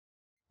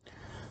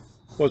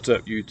What's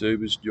up,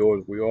 YouTube? It's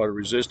George. We are the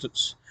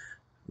Resistance.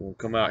 We'll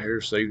come out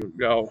here so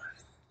y'all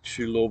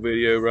shoot a little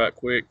video right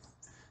quick.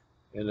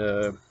 And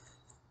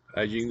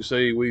as you can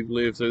see, we've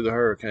lived through the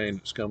hurricane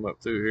that's come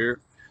up through here.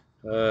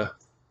 Uh,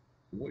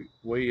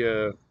 we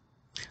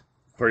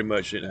pretty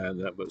much didn't have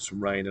that, but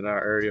some rain in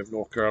our area of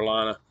North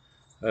Carolina.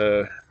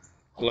 Uh,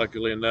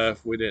 Luckily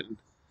enough, we didn't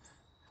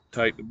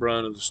take the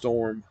brunt of the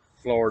storm.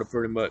 Florida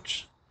pretty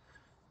much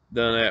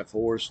done that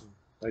for us.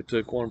 They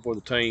took one for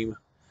the team.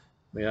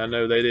 I mean, I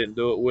know they didn't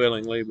do it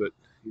willingly, but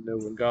you know,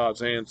 when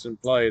God's hand's in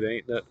play, there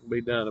ain't nothing to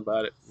be done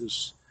about it.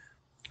 Just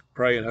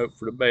pray and hope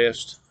for the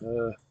best.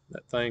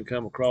 That thing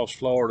come across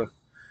Florida,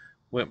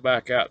 went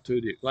back out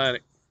to the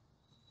Atlantic,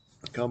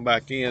 come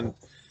back in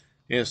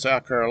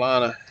South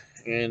Carolina,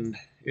 and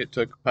it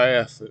took a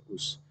path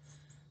that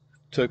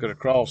took it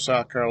across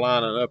South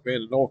Carolina and up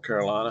into North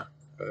Carolina,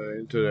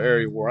 into the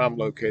area where I'm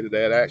located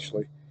at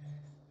actually.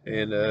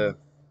 And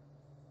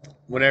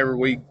whenever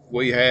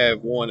we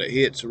have one that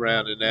hits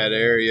around in that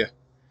area,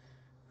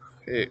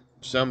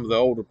 some of the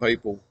older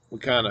people, we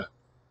kind of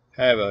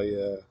have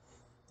a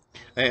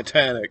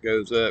antenna that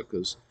goes up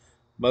because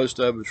most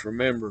of us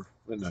remember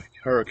when the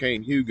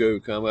Hurricane Hugo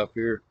come up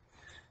here,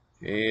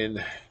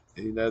 and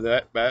you know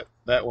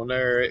that one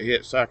there, it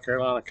hit South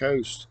Carolina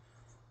coast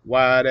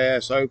wide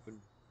ass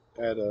open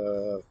at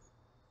a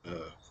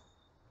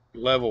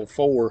level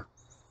 4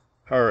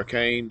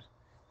 hurricane.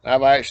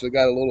 I've actually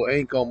got a little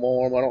ink on my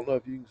arm. I don't know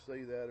if you can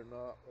see that or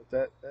not, but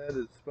that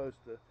is supposed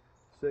to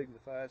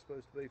signify, it's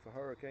supposed to be for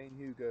Hurricane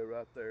Hugo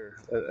right there.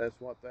 That's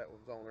what that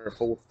one's on there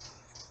for.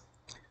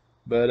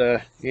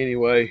 But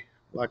anyway,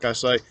 like I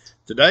say,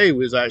 today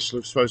was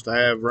actually supposed to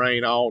have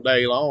rain all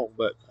day long,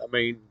 but I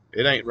mean,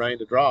 it ain't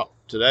rained a drop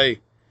today.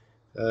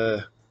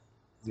 Uh,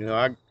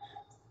 I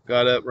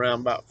got up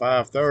around about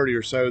 5:30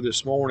 or so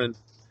this morning,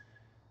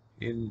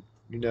 and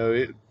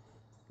it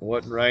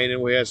wasn't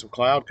raining. We had some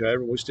cloud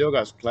cover. We still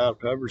got some cloud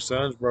cover.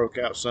 Sun's broke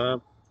out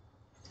some.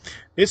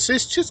 It's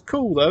just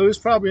cool though. It's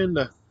probably in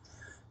the,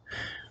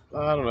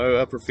 I don't know,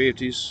 upper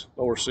 50s,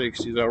 lower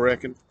 60s, I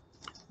reckon.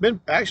 Been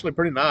actually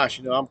pretty nice.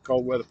 I'm a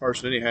cold weather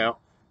person anyhow,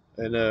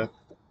 and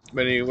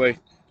but anyway,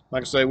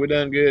 like I say, we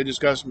done good.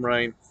 Just got some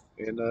rain,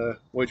 and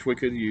which we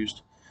could have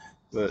used.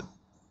 But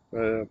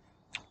uh,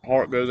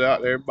 heart goes out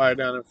to everybody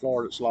down in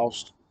Florida that's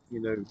lost,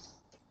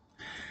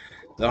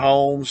 the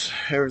homes,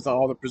 everything,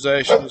 all the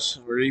possessions,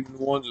 or even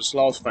the ones that's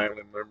lost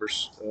family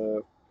members.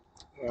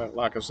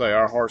 Like I say,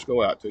 our hearts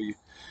go out to you.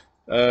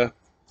 Uh,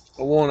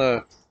 I'm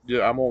gonna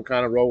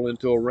kind of roll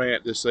into a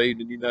rant this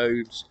evening.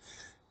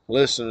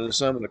 Listening to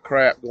some of the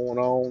crap going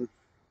on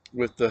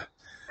with the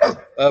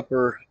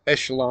upper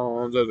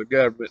echelons of the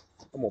government.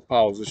 I'm gonna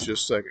pause this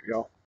just a second,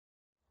 y'all.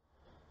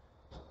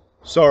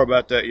 Sorry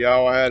about that,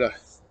 y'all. I had a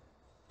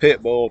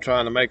pit bull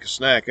trying to make a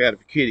snack out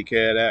of a kitty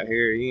cat out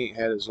here. He ain't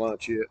had his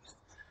lunch yet.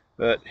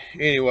 But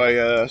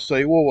anyway,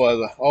 see, what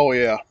was I? Oh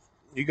yeah,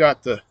 you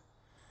got the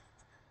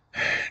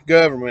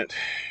government.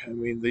 I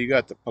mean, you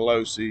got the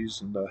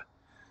Pelosi's and the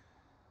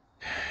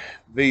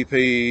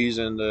VPs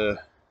and the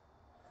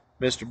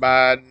Mr.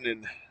 Biden,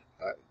 and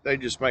they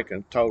just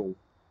making total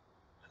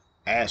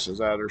asses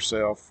out of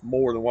themselves,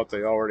 more than what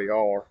they already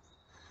are.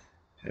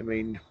 I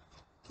mean,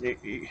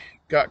 you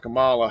got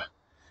Kamala.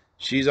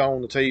 She's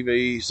on the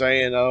TV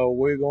saying, "Oh,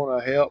 we're going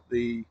to help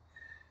the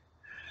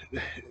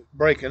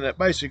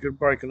basically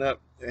breaking up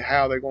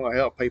how they're going to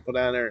help people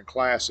down there in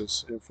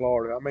classes in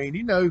Florida." I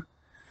mean,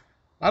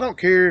 I don't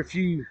care if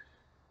you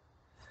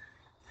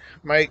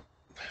make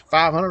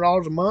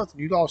 $500 a month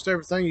and you lost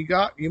everything you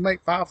got. You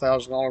make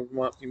 $5,000 a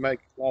month, you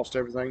lost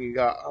everything you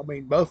got. I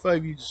mean, both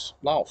of you just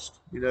lost.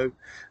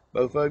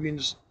 Both of you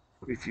just,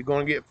 if you're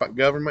going to get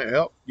government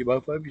help, you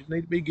both of you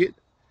need to be getting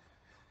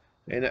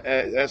it. And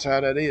that's how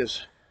that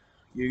is.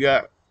 You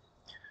got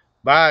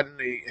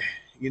Biden.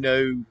 He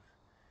don't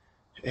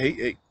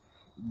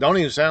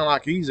even sound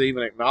like he's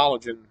even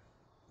acknowledging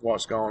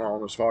what's going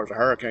on as far as the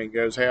hurricane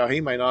goes. Hell,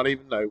 he may not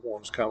even know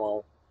one's come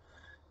on.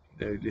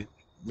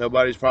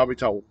 Nobody's probably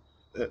told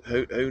him.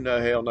 Who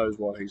the hell knows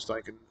what he's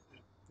thinking?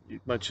 You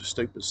bunch of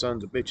stupid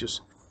sons of bitches.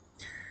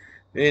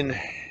 And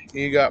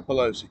you got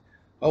Pelosi.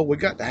 Oh, we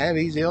got to have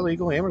these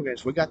illegal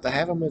immigrants. We got to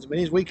have them as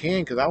many as we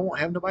can because I won't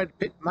have nobody to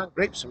pick my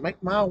grapes and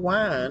make my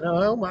wine.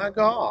 Oh my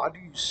God,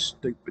 you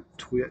stupid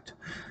twit.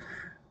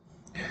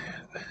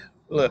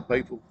 Look,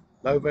 people,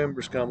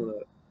 November's coming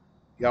up.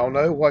 Y'all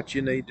know what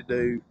you need to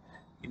do.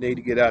 You need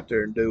to get out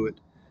there and do it.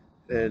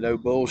 No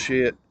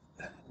bullshit.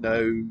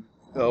 No,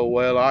 oh,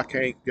 well, I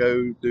can't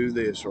go do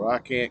this, or I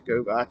can't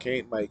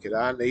make it.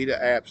 I need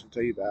an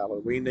absentee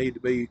ballot. We need to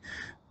be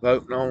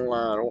voting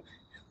online.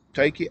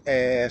 Take your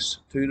ass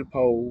to the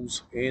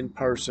polls in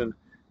person,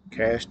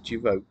 cast your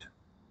vote.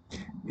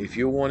 If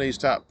you're one of these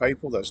type of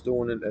people that's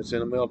in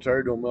the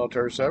military, doing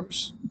military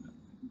service,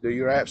 do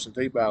your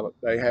absentee ballot.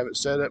 They have it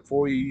set up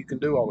for you. You can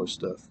do all this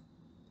stuff.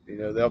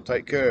 They'll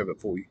take care of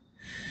it for you.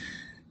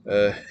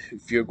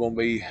 If you're going to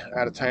be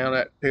out of town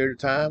that period of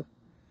time,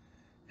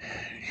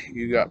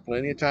 you got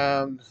plenty of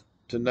time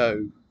to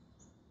know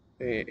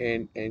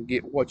and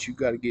get what you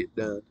got to get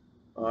done.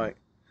 All right.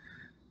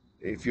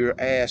 if your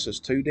ass is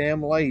too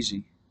damn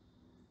lazy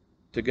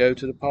to go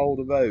to the poll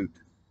to vote,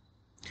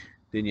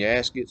 then your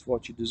ass gets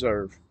what you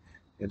deserve.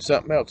 And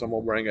something else I'm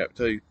gonna bring up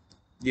too.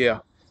 Yeah,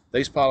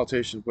 these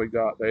politicians we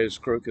got, they're as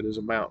crooked as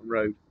a mountain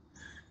road.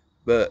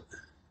 But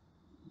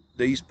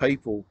these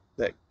people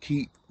that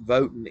keep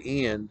voting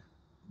in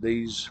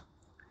these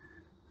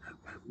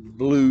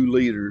blue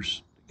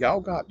leaders, y'all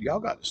got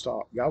to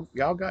stop.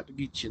 Y'all got to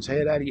get your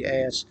head out of your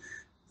ass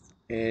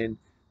and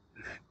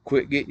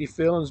quit getting your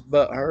feelings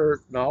butt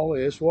hurt and all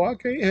this. Well, I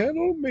can't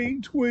handle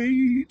mean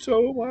tweets.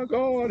 Oh my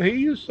God,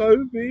 he is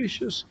so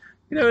vicious.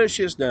 You know, that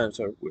shit's done.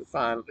 So we're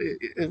fine.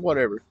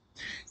 Whatever.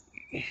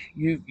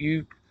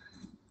 You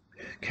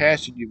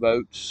casted your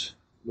votes.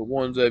 The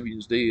ones of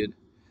yous did,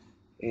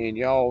 and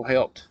y'all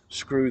helped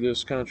screw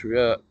this country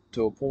up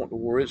to a point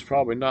where it's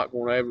probably not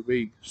going to ever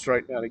be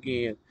straightened out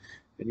again.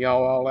 And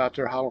y'all all out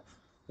there hollering,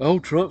 "Oh,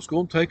 Trump's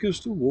going to take us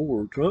to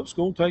war. Trump's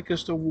going to take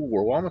us to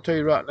war." Well, I'm going to tell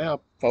you right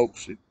now,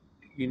 folks,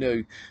 you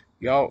know,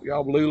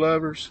 y'all blue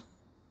lovers,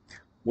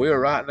 we are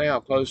right now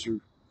closer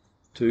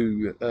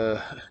to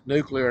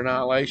nuclear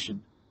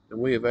annihilation than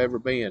we have ever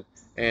been.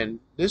 And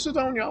this is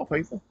on y'all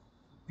people.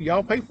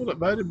 Y'all people that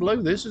voted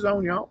blue, this is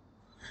on y'all.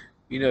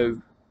 You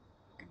know,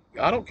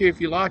 I don't care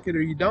if you like it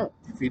or you don't.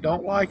 If you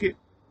don't like it,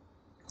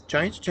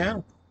 change the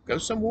channel. Go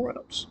somewhere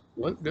else.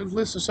 Go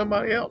listen to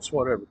somebody else,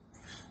 whatever.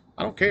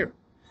 I don't care.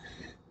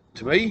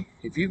 To me,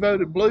 if you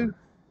voted blue,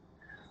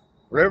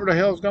 whatever the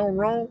hell's gone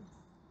wrong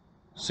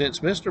since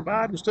Mr.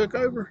 Biden's took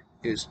over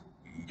is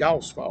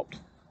y'all's fault.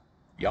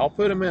 Y'all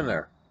put him in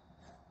there.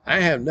 I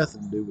ain't have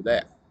nothing to do with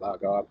that, by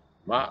God.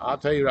 I'll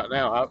tell you right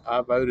now,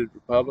 I voted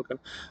Republican.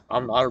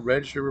 I'm not a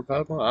registered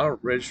Republican. I don't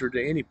register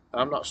to any,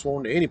 I'm not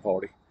sworn to any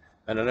party,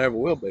 and I never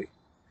will be.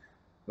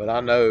 But I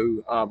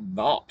know I'm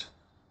not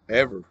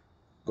ever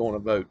going to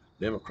vote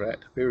Democrat,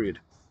 period.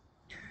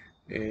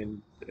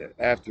 And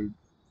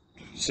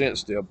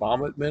since the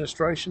Obama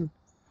administration,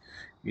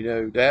 you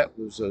know, that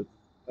was a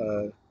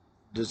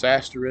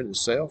disaster in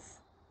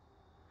itself.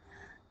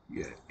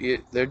 Yeah,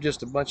 they're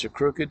just a bunch of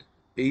crooked,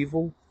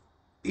 evil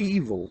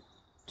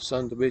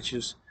sons of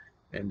bitches,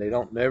 and they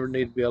don't never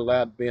need to be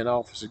allowed to be in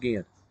office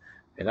again.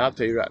 And I'll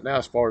tell you right now,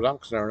 as far as I'm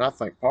concerned, I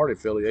think party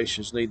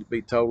affiliations need to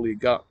be totally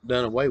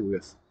done away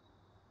with.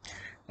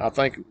 I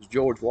think it was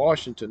George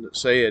Washington that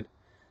said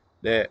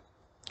that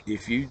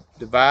if you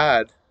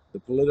divide the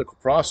political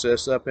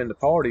process up into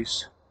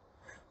parties,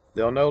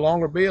 there'll no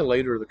longer be a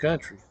leader of the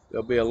country.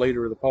 There'll be a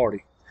leader of the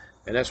party.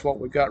 And that's what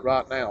we got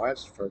right now.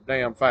 That's for a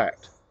damn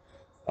fact.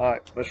 All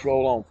right, let's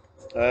roll on.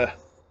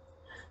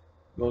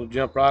 Going to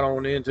jump right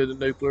on into the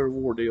nuclear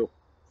war deal.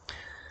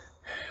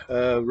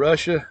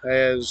 Russia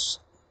has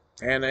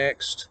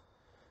annexed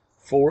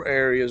 4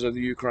 areas of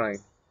the Ukraine.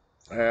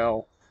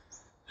 Now,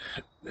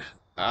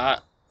 I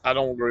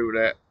don't agree with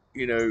that.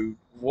 You know,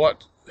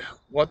 what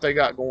they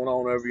got going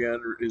on over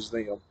yonder is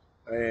them,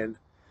 and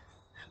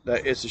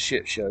that it's a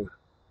shit show.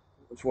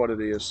 That's what it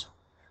is.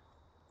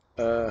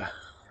 You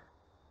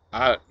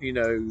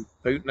know,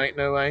 Putin ain't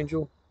no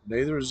angel.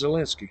 Neither is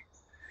Zelensky.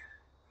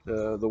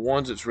 The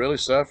ones that's really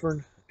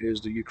suffering is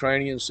the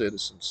Ukrainian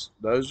citizens.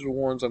 Those are the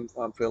ones I'm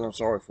feeling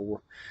sorry for.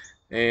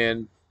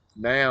 And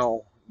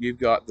now you've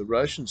got the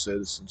Russian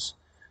citizens.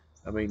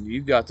 I mean,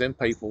 you've got them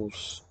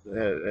peoples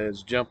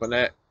as jumping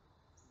that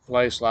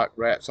place like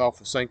rats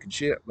off a sinking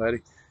ship,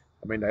 buddy.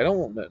 I mean, they don't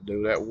want nothing to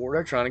do with that war.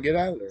 They're trying to get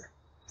out of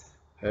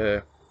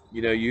there.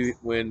 You know,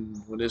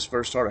 when this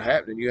first started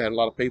happening, you had a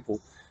lot of people,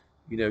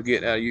 you know,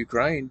 getting out of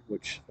Ukraine,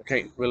 which I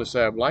can't really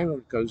say I blame them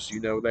because, you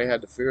know, they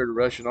had to fear the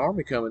Russian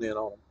army coming in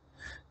on them.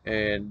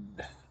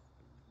 And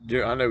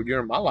I know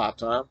during my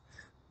lifetime,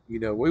 you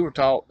know, we were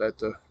taught that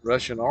the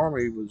Russian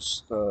army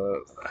was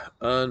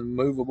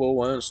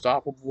unmovable,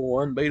 unstoppable,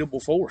 unbeatable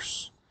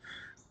force.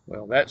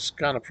 Well, that's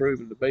kind of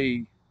proven to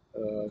be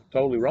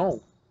totally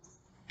wrong.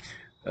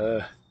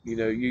 You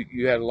know,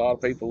 you had a lot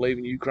of people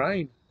leaving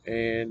Ukraine,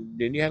 and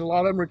then you had a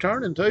lot of them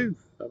returning too.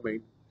 I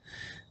mean,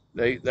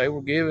 they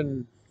were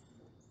given,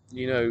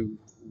 you know,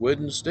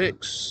 wooden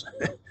sticks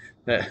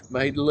that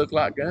made it look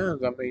like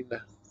guns. I mean,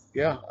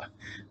 yeah,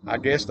 I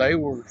guess they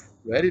were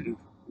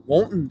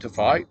wanting to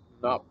fight,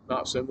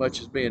 not so much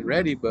as being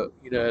ready, but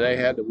you know, they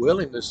had the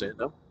willingness in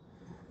them.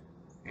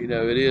 You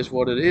know, it is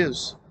what it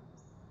is.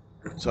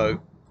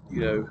 So, you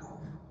know,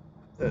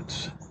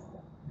 that's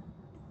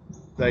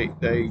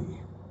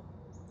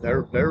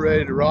they're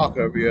ready to rock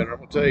over here, and I'm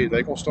gonna tell you,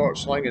 they're gonna start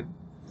slinging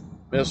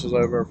missiles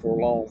over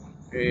for long.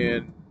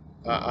 And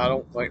I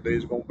don't think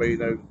there's gonna be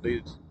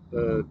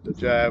the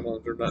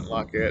javelins or nothing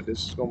like that.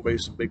 This is gonna be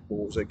some big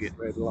bulls that getting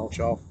ready to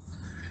launch off.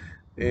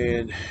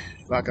 And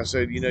like I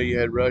said, you know, you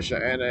had Russia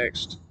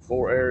annexed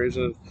 4 areas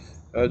of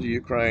the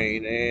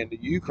Ukraine, and the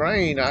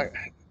Ukraine,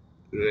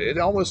 it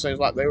almost seems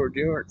like they were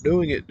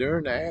doing it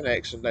during the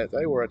annexing, that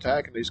they were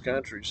attacking these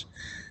countries.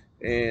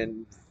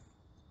 And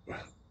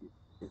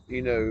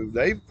you know,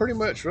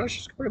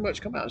 Russia's pretty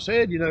much come out and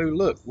said, you know,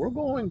 look, we are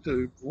going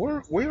to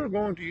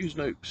use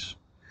nukes.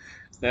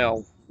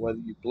 Now, whether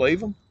you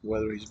believe him,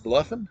 whether he's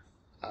bluffing,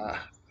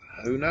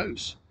 who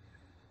knows?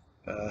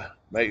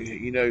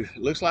 Maybe, it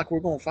looks like we're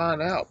going to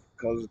find out,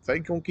 because if they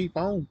going to keep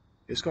on,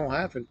 it's going to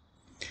happen.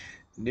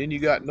 And then you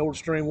got Nord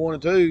Stream 1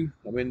 and 2.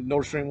 I mean,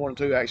 Nord Stream 1 and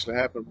 2 actually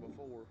happened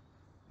before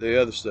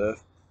the other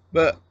stuff.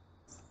 But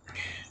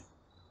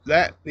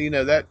that,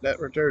 that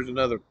right there is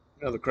another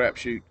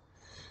crapshoot.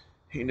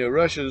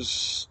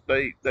 Russia's,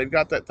 they've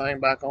got that thing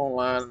back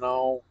online and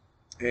all,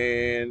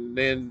 and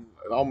then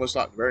almost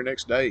like the very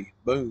next day,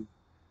 boom,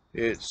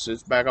 it's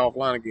back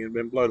offline again,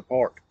 been blown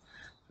apart.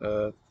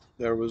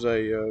 There was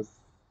a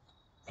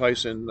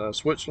place in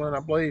Switzerland, I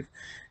believe,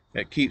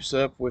 that keeps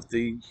up with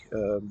the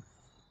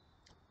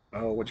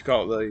what you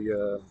call it,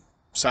 the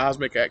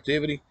seismic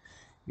activity.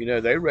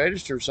 They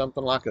registered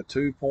something like a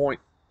 2 point,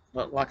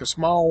 like a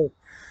small.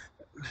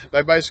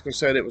 They basically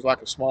said it was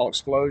like a small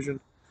explosion,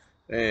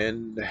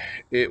 and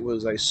it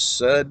was a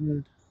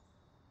sudden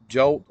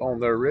jolt on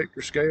their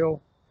Richter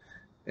scale,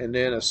 and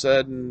then a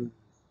sudden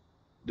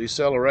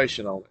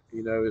deceleration on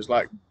it. It's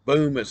like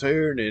boom, it's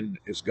here, and then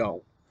it's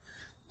gone.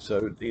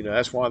 So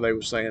that's why they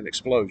were saying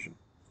explosion.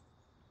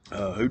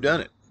 Who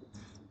done it?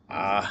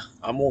 I'm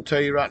gonna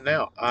tell you right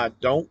now, I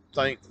don't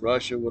think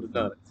Russia would have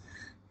done it.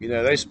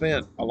 They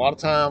spent a lot of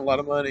time, a lot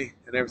of money,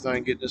 and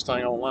everything getting this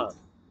thing online.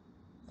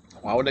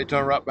 Why would they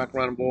turn right back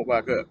around and blow it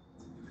back up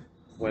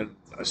when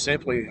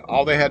simply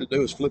all they had to do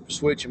was flip a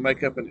switch and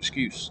make up an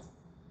excuse?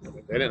 I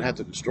mean, they didn't have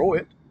to destroy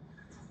it.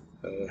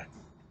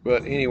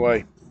 But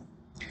anyway,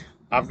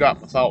 I've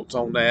got my thoughts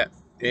on that,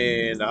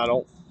 and I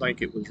don't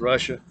think it was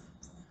Russia.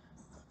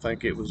 I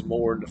think it was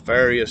more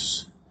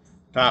nefarious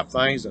type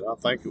things, and I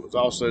think it was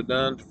also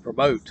done to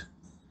promote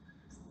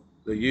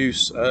the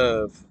use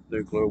of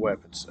nuclear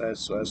weapons.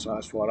 That's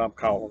what I'm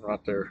calling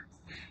right there.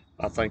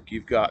 I think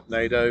you've got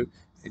NATO,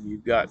 and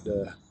you've got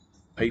the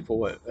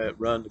people that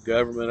run the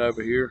government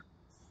over here.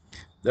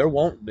 They're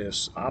wanting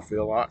this, I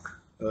feel like.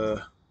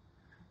 I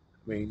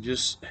mean,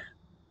 just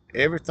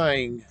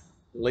everything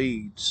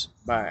leads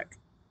back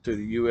to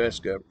the U.S.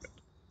 government.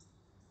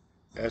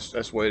 That's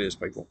the way it is,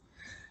 people.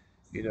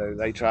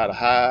 They try to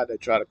hide, they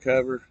try to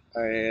cover,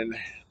 and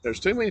there's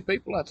too many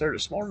people out there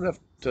that's smart enough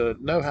to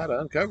know how to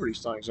uncover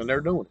these things, and they're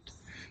doing it.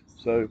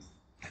 So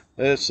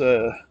it's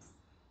I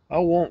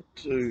want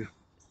to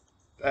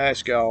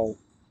ask y'all,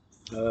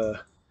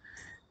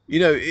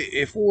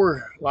 if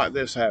war like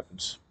this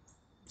happens,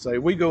 say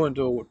we go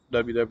into a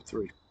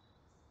WW3,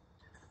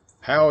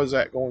 how is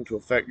that going to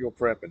affect your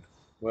prepping?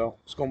 Well,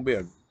 it's going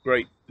to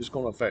be it's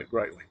going to affect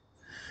greatly.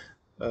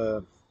 Uh,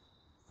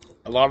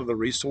 a lot of the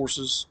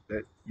resources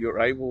that you're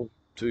able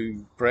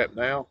to prep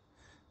now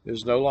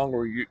is no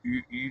longer,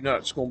 you're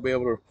not just going to be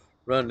able to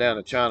run down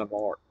to China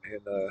Mart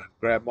and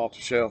grab them off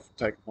the shelf and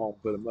take them home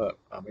and put them up.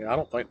 I mean, I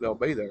don't think they'll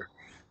be there.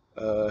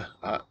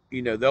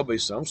 There'll be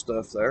some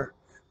stuff there,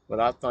 but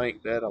I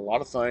think that a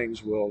lot of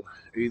things will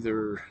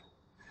either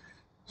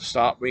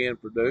stop being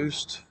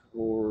produced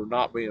or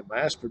not being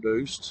mass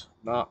produced.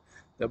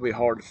 They'll be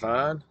hard to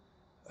find.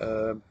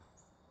 Um,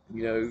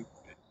 you know,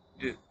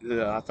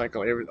 I think a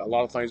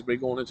lot of things will be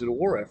going into the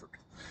war effort.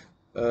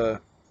 Uh,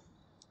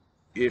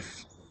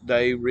 if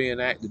they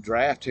reenact the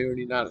draft here in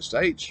the United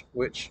States,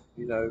 which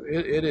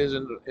it is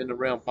in the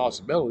realm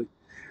possibility,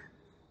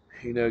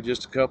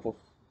 just a couple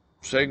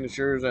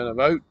signatures and a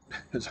vote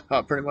is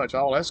pretty much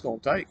all that's going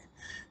to take,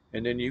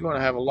 and then you're going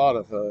to have a lot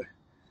of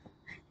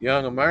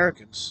young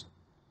Americans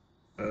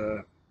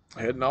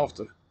heading off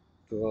to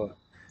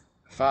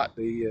fight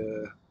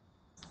the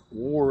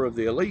war of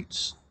the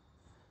elites,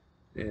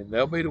 and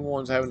they'll be the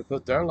ones having to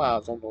put their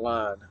lives on the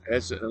line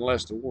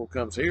unless the war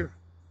comes here.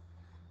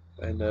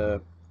 And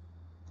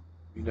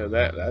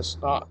that's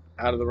not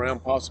out of the realm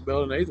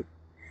possibility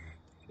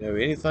either.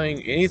 Anything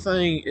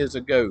is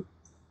a go.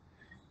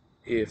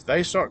 If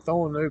they start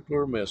throwing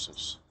nuclear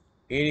missiles,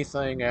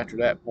 anything after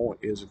that point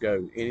is a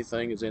go.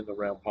 Anything is in the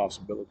realm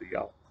possibility,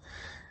 y'all.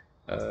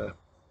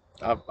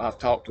 I've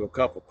talked to a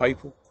couple of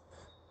people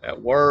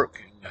at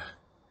work,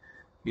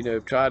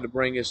 and tried to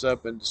bring this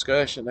up in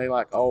discussion. They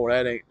like, oh,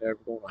 that ain't never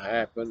going to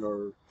happen,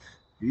 or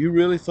you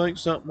really think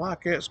something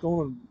like that's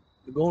going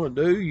to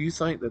do? You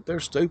think that they're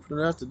stupid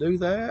enough to do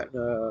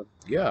that?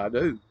 Yeah, I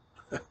do.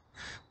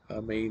 I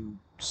mean,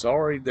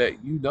 sorry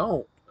that you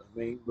don't. I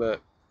mean,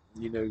 but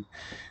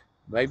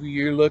maybe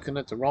you're looking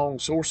at the wrong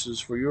sources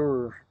for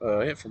your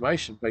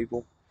information,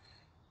 people.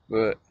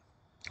 But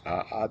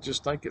I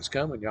just think it's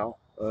coming, y'all.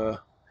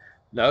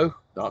 No,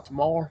 not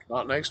tomorrow,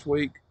 not next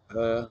week.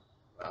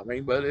 I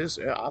mean, but I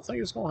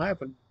think it's going to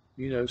happen,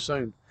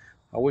 soon.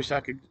 I wish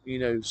I could,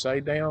 say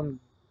down.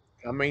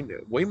 I mean,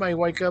 we may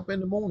wake up in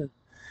the morning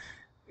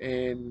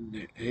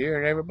and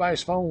hearing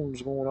everybody's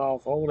phones going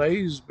off. Oh,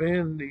 they's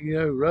been,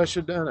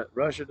 Russia done it.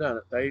 Russia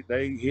done it.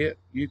 They hit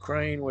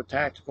Ukraine with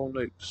tactical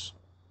nukes.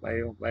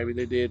 Well, maybe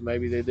they did.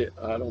 Maybe they did.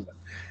 I don't know.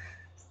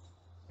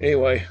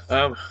 Anyway,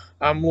 I'm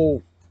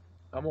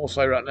gonna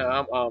say right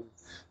now,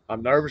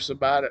 I'm nervous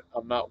about it.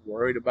 I'm not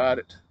worried about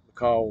it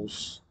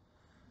because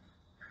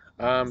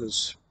I'm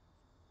as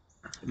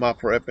my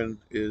prepping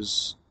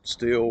is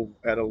still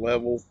at a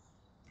level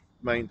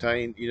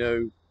maintained.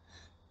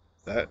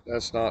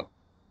 That's not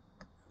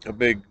a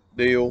big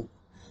deal,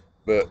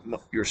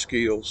 but your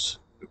skills.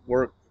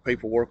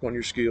 People work on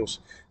your skills.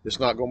 It's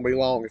not going to be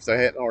long if they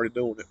hadn't already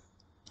doing it.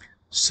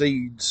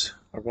 Seeds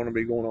are going to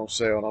be going on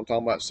sale, and I'm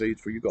talking about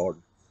seeds for your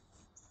garden.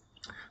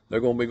 They're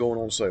going to be going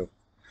on sale.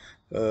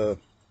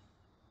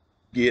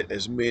 Get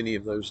as many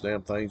of those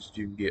damn things as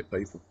you can get,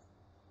 people.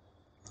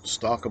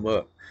 Stock them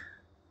up.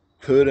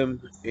 Put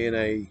them in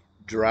a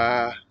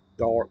dry,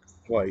 dark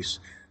place.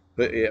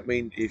 But I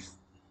mean, if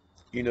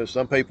you know,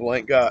 some people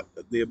ain't got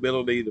the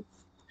ability to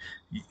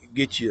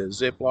get you a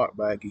Ziploc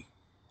baggie,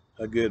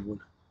 a good one,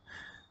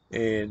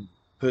 and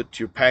put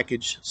your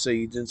packaged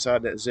seeds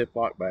inside that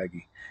Ziploc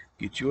baggie.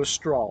 Get you a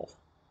straw.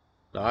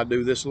 Now, I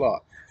do this a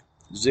lot.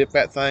 Zip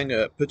that thing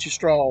up. Put your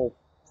straw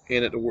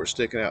in it to where it's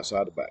sticking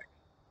outside the bag.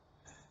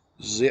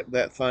 Zip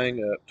that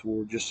thing up to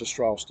where just a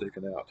straw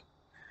sticking out.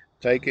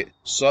 Take it,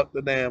 suck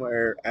the damn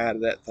air out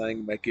of that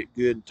thing, make it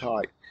good and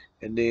tight,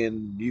 and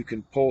then you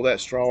can pull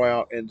that straw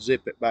out and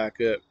zip it back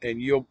up,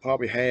 and you'll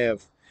probably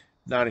have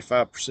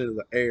 95% of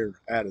the air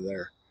out of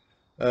there.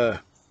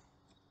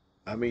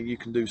 I mean, you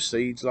can do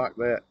seeds like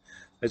that.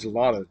 There's a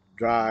lot of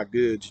dry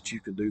goods that you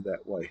can do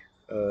that way,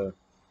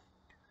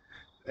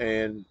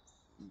 and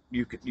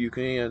you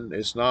can.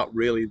 It's not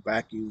really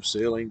vacuum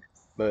sealing,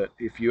 but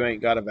if you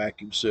ain't got a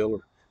vacuum sealer,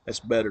 that's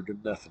better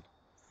than nothing.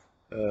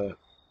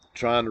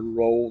 Trying to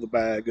roll the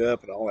bag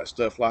up and all that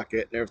stuff like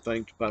that and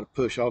everything to kind of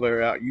push all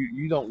there out.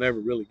 You don't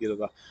never really get it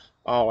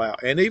all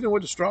out. And even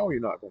with the straw,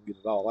 you're not going to get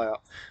it all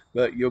out,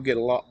 but you'll get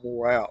a lot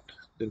more out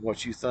than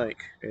what you think.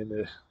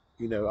 And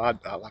you know, I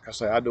like I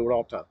say, I do it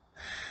all the time.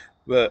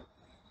 But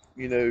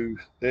you know,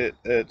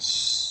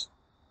 it's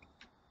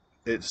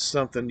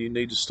something you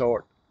need to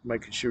start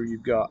making sure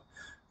you've got,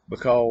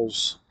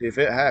 because if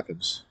it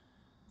happens,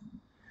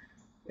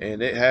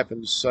 and it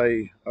happens,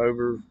 say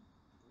over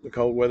the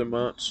cold weather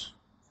months,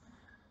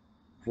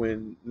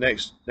 when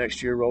next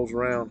year rolls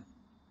around,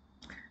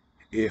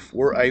 if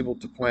we're able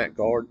to plant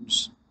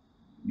gardens,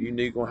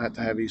 you're going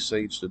to have these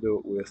seeds to do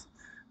it with.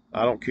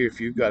 I don't care if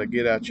you've got to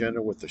get out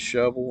yonder with a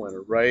shovel and a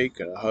rake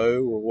and a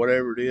hoe or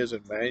whatever it is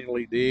and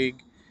manually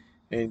dig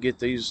and get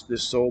this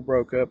soil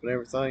broke up and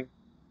everything,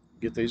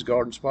 get these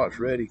garden spots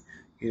ready.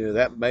 You know,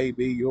 that may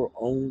be your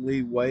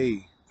only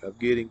way of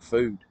getting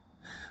food.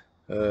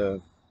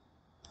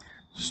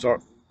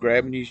 Start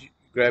grabbing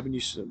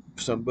you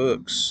some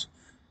books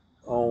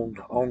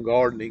on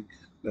gardening,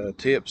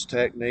 tips,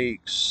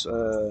 techniques.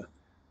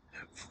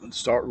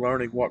 Start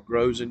learning what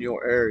grows in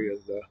your area,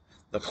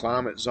 the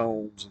climate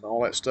zones and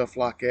all that stuff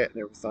like that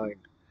and everything.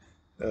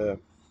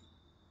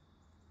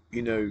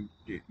 You know,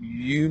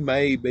 you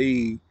may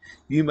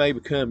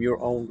become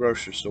your own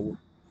grocery store.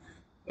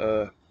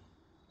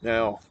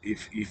 Now,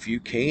 if you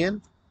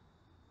can,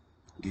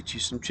 get you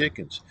some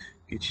chickens,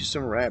 get you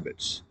some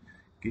rabbits,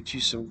 get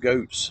you some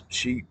goats,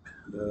 sheep.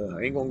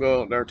 I ain't gonna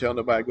go out there and tell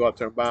nobody to go out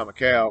there and buy them a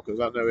cow, because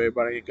I know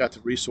everybody ain't got the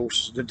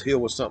resources to deal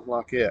with something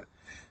like that.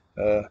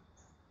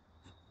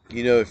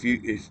 You know, if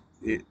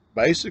it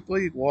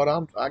basically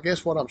I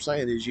guess what I'm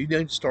saying is you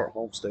need to start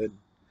homesteading.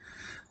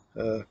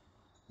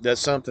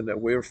 That's something that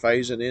we're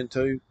phasing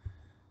into,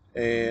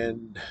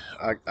 and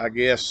I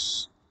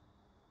guess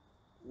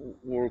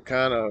we're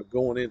kind of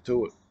going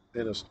into it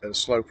in a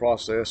slow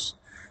process.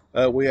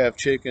 We have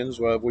chickens.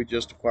 Well, we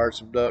just acquired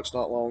some ducks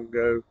not long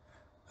ago,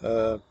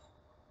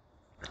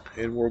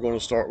 and we're going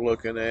to start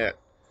looking at,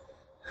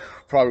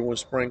 probably when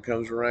spring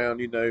comes around,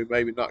 you know,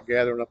 maybe not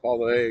gathering up all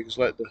the eggs,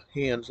 let the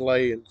hens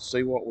lay and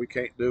see what we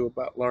can't do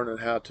about learning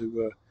how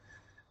to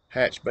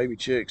hatch baby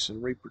chicks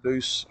and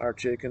reproduce our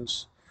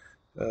chickens.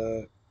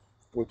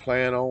 We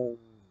plan on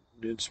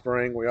in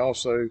spring. We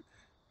also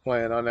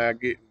plan on now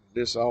getting,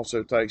 this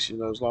also takes, you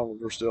know, as long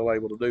as we're still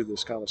able to do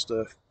this kind of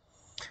stuff.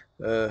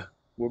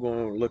 We're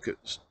going to look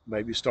at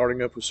maybe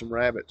starting up with some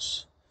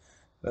rabbits.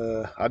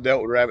 I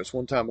dealt with rabbits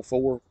one time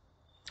before,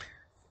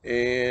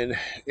 and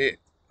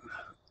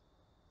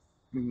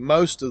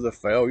most of the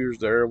failures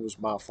there was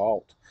my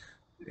fault,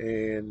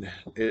 and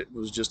it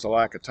was just a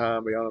lack of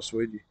time, to be honest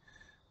with you.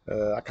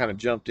 I kind of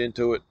jumped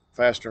into it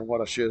faster than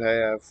what I should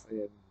have,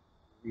 and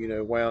you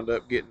know, wound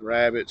up getting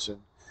rabbits and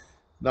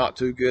not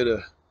too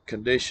good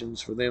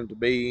conditions for them to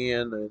be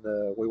in,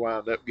 and we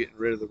wound up getting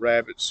rid of the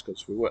rabbits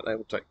because we wasn't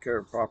able to take care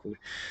of them properly.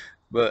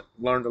 But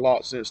learned a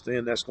lot since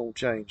then. That's going to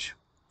change.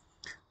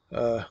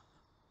 All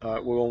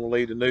right, we're going to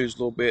leave the news a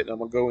little bit, and I'm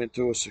going to go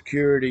into a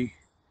security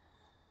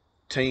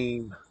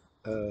team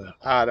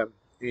item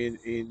in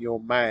your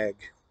mag.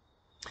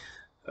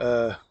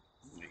 You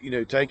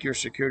know, take your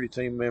security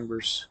team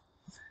members,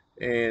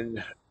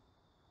 and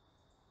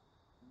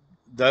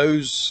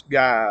those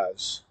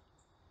guys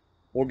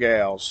or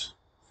gals,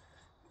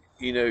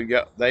 you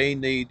know, they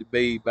need to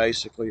be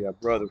basically a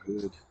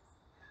brotherhood.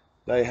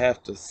 They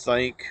have to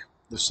think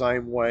the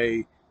same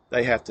way.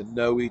 They have to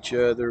know each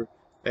other.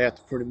 They have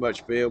to pretty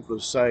much be able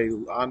to say,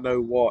 I know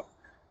what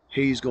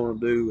he's going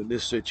to do in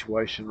this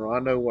situation, or I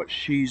know what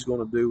she's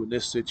going to do in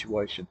this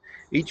situation.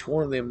 Each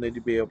one of them need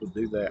to be able to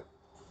do that.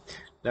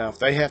 Now, if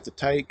they have to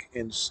take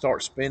and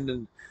start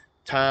spending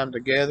time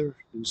together,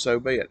 then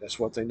so be it. That's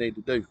what they need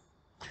to do.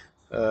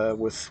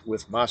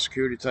 with my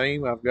security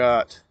team. I've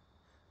got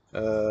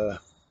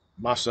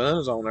my son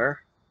is on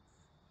there.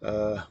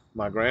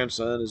 My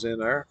grandson is in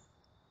there,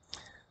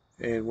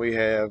 and we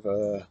have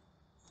the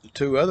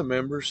two other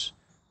members.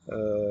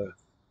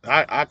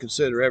 I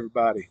consider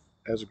everybody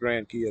as a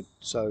grandkid,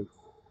 so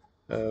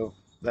uh,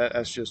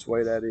 that's just the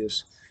way that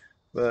is.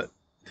 But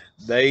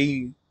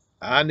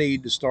I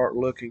need to start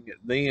looking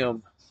at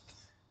them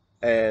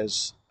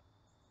as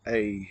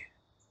a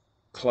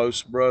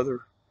close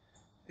brother,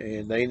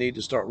 and they need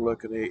to start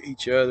looking at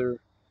each other.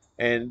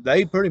 And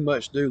they pretty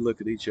much do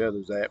look at each other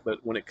as that.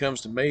 But when it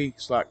comes to me,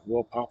 it's like,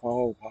 well, Papa,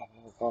 oh, Papa,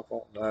 oh,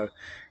 Papa. No,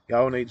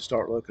 y'all need to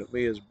start looking at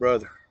me as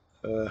brother.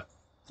 Uh,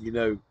 you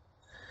know,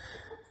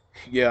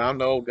 yeah, I'm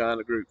the old guy in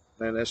the group,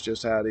 man. That's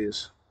just how it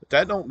is. But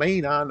that don't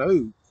mean I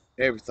know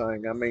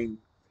everything. I mean,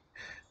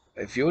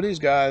 a few of these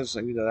guys,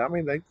 you know, I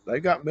mean, they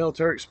got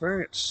military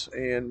experience,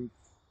 and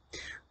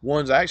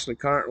one's actually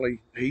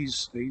currently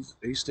he's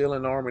still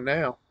in the Army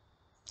now,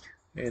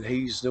 and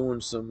he's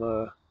doing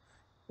some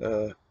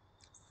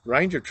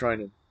Ranger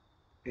training.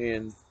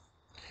 And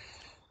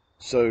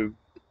so,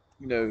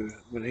 you know,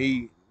 when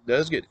he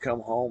does get to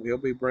come home, he'll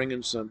be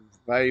bringing some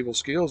valuable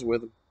skills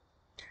with him.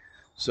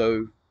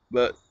 So,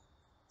 but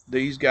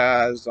these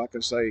guys, like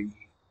I say,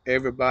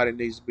 everybody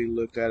needs to be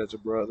looked at as a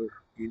brother,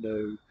 you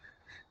know.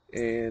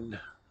 And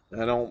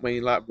I don't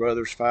mean like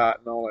brothers fight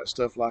and all that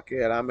stuff like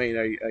that. I mean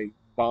a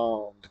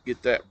bond,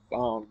 get that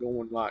bond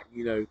going. Like,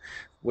 you know,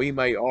 we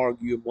may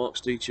argue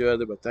amongst each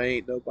other, but they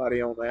ain't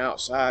nobody on the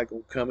outside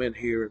gonna come in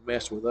here and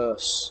mess with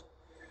us.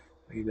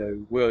 You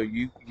know, well,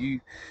 you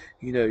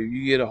know,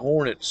 you get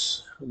a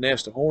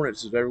nest of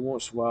hornets every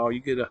once in a while. You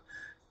get a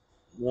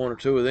one or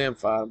two of them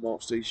fight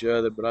amongst each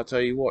other. But I tell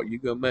you what, you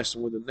go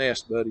messing with the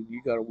nest, buddy,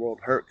 you got a world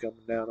of hurt coming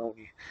down on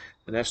you.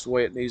 And that's the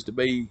way it needs to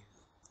be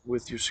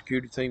with your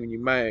security team and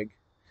your mag.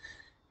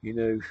 You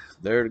know,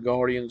 they're the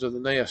guardians of the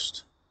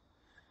nest,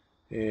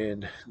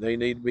 and they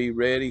need to be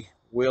ready,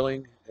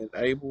 willing, and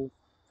able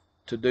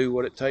to do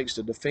what it takes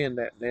to defend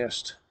that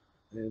nest.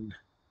 And,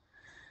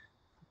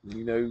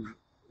 you know,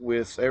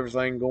 with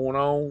everything going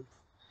on,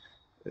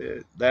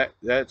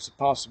 that's a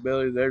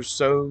possibility. There's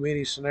so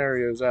many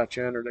scenarios out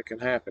yonder that can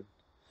happen.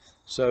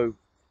 So,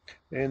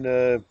 and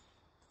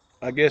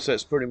I guess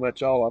that's pretty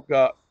much all I've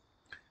got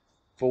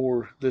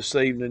for this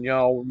evening.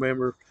 Y'all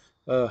remember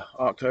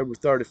October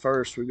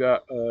 31st, we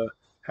got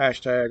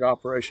hashtag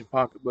Operation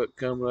Pocketbook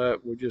coming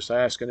up. We're just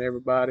asking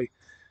everybody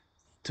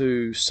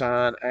to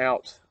sign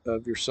out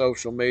of your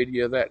social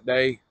media that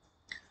day.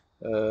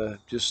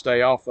 Just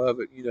stay off of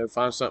it. You know,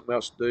 find something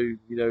else to do.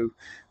 You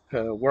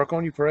know, work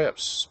on your preps.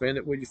 Spend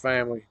it with your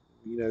family.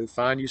 You know,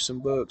 find you some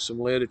books, some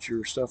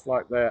literature, stuff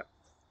like that.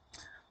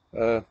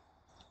 Uh,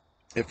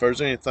 if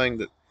there's anything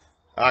that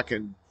I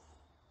can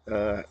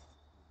uh,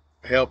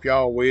 help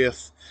y'all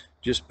with,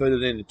 just put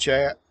it in the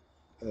chat.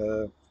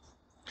 Uh,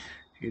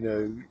 you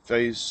know,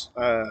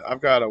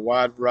 I've got a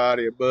wide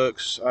variety of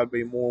books. I'd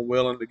be more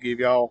willing to give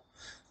y'all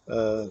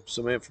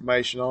some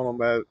information on them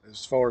about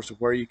as far as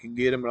where you can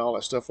get them and all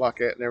that stuff like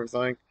that and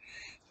everything.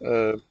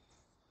 Uh,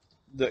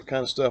 that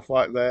kind of stuff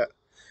like that.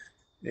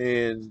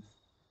 And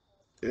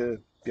if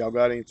y'all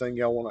got anything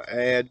y'all want to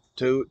add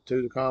to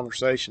the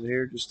conversation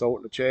here, just throw it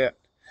in the chat.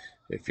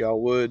 If y'all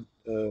would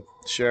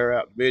share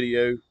out the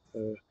video,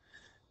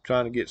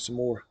 trying to get some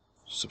more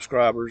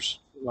subscribers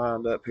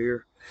lined up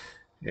here.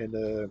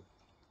 And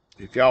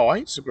if y'all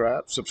ain't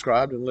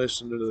subscribed and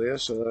listened to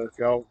this, if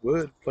y'all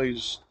would,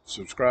 please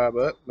subscribe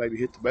up, maybe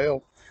hit the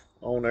bell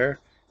on there.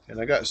 And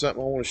I got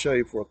something I want to show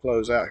you before I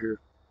close out here.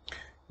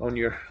 On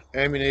your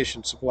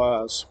ammunition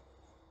supplies,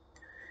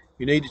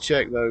 you need to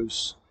check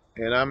those.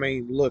 And I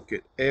mean, look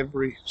at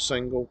every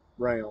single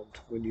round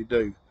when you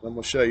do. I'm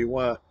going to show you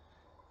why.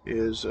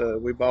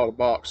 We bought a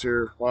box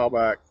here a while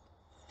back,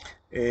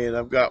 and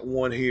I've got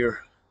one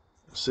here.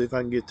 Let's see if I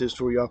can get this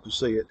where y'all can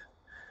see it.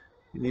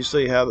 And you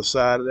see how the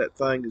side of that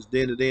thing is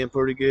dented in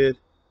pretty good.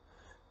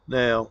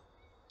 Now,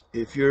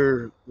 if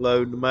you're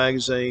loading a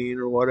magazine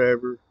or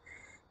whatever,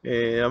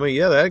 and I mean,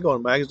 yeah, that'd go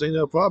in a magazine,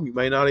 no problem. You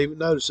may not even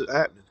notice it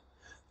happening.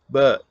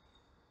 But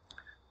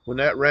when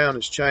that round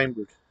is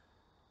chambered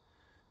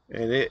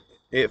and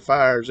it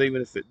fires,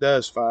 even if it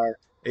does fire,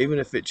 even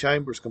if it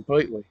chambers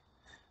completely,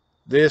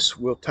 this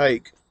will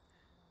take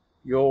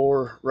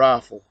your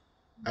rifle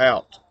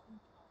out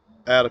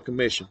of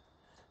commission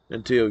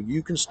until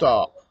you can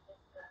stop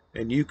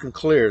and you can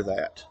clear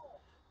that.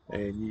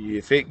 And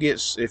if it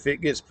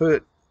gets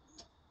put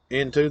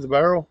into the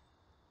barrel,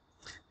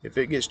 if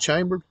it gets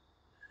chambered,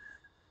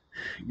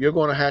 you're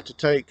going to have to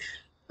take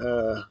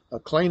a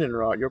cleaning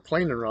rod, your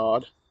cleaning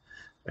rod,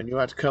 and you'll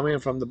have to come in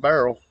from the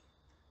barrel,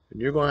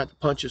 and you're going to have to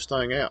punch this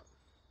thing out.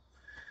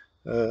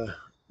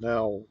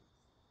 Now,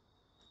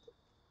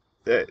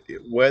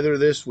 whether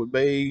this would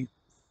be,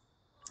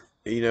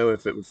 you know,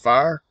 if it would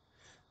fire,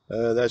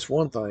 that's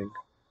one thing.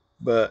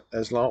 But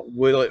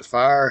will it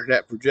fire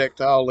that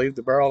projectile, leave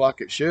the barrel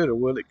like it should, or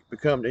will it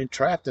become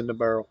entrapped in the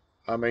barrel?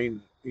 I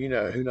mean, you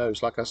know, who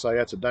knows? Like I say,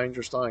 that's a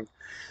dangerous thing.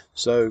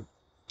 So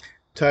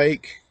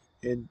take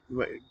your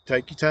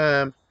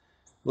time,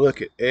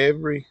 look at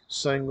every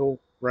single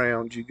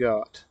round you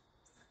got.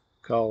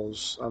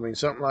 Cause I mean,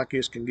 something like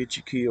this can get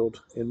you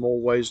killed in more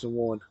ways than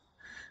one.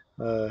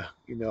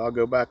 You know, I'll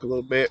go back a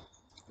little bit.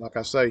 Like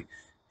I say,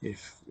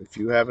 if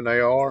you have an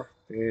AR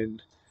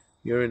and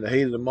you're in the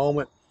heat of the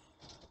moment,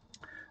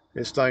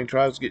 this thing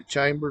tries to get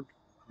chambered,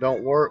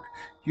 don't work.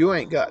 You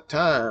ain't got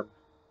time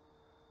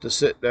to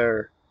sit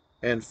there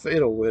and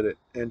fiddle with it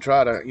and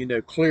try to, you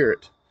know, clear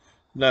it.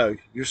 No,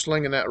 you're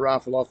slinging that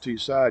rifle off to your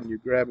side and you're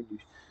grabbing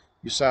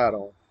your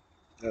sidearm.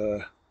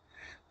 Uh,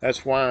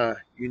 that's why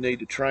you need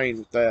to train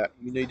with that.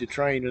 You need to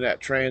train in that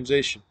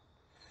transition.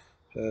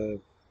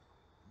 You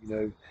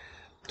know,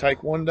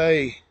 take one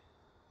day.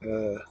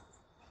 Uh,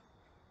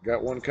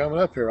 got one coming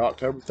up here,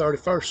 October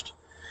 31st.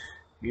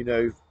 You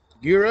know,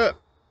 gear up,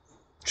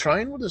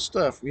 train with this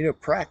stuff. You know,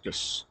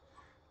 practice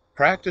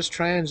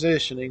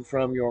transitioning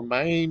from your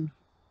main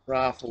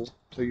rifle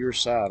to your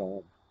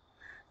sidearm.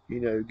 You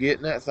know,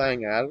 getting that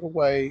thing out of the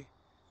way,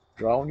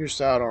 drawing your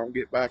sidearm,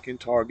 get back in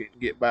target,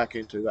 and get back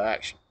into the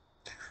action.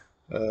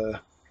 Uh,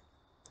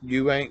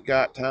 you ain't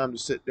got time to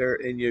sit there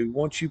and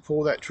once you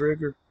pull that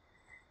trigger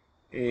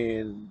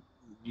and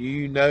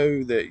you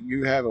know that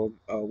you have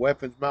a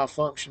weapons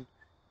malfunction,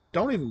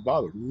 don't even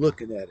bother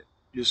looking at it.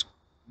 Just,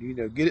 you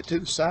know, get it to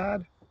the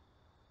side,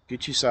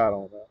 get your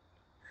sidearm out,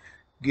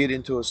 get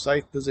into a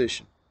safe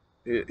position.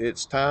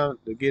 It's time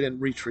to get in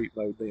retreat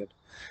mode then,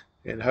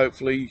 and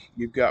hopefully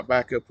you've got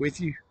backup with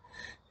you,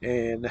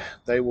 and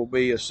they will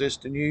be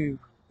assisting you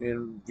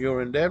in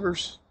your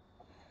endeavors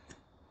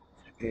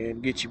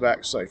and get you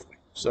back safely.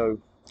 So,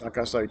 like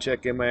I say,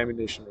 check them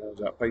ammunition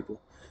rounds out,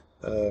 people.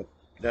 Uh,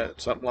 that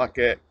something like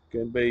that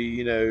can be,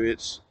 you know,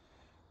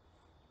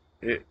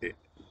 it,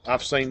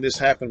 I've seen this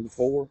happen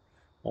before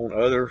on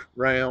other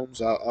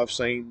rounds. I've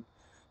seen,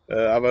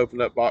 I've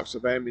opened up box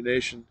of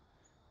ammunition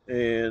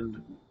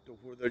and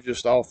where they're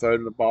just all thrown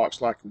in the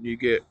box, like when you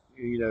get,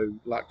 you know,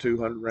 like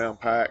 200 round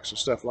packs and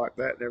stuff like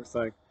that and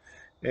everything.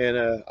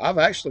 And I've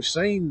actually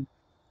seen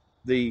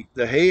the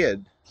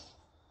head,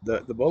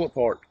 the bullet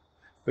part,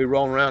 be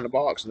rolling around the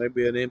box, and there'd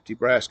be an empty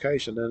brass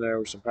case, and then there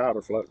was some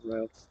powder floating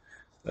around.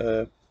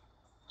 Uh,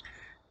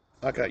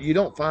 you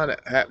don't find it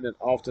happening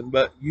often,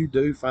 but you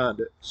do find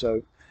it.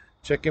 So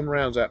check them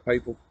rounds out,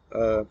 people.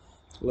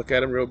 Look at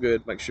them real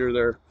good. Make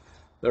sure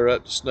they're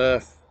up to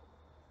snuff.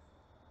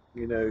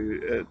 You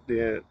know,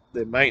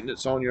 the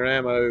maintenance on your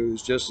ammo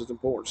is just as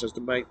important as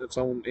the maintenance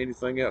on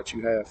anything else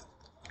you have.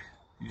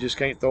 You just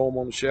can't throw them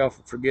on the shelf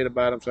and forget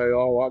about them. Say,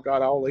 oh, I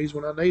got all these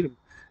when I need them.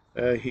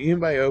 You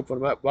may open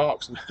them up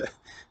box and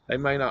they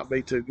may not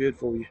be too good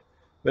for you.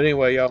 But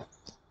anyway,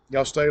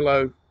 y'all stay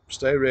low,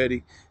 stay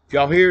ready. If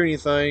y'all hear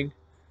anything,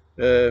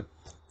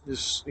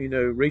 just, you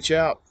know, reach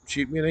out,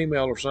 shoot me an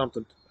email or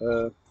something.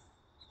 You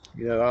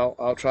know,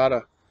 I'll try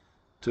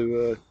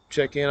to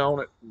check in on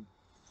it and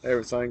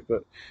everything.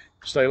 But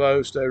stay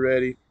low, stay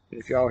ready. And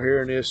if y'all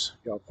hearing this,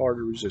 y'all part of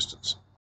the resistance.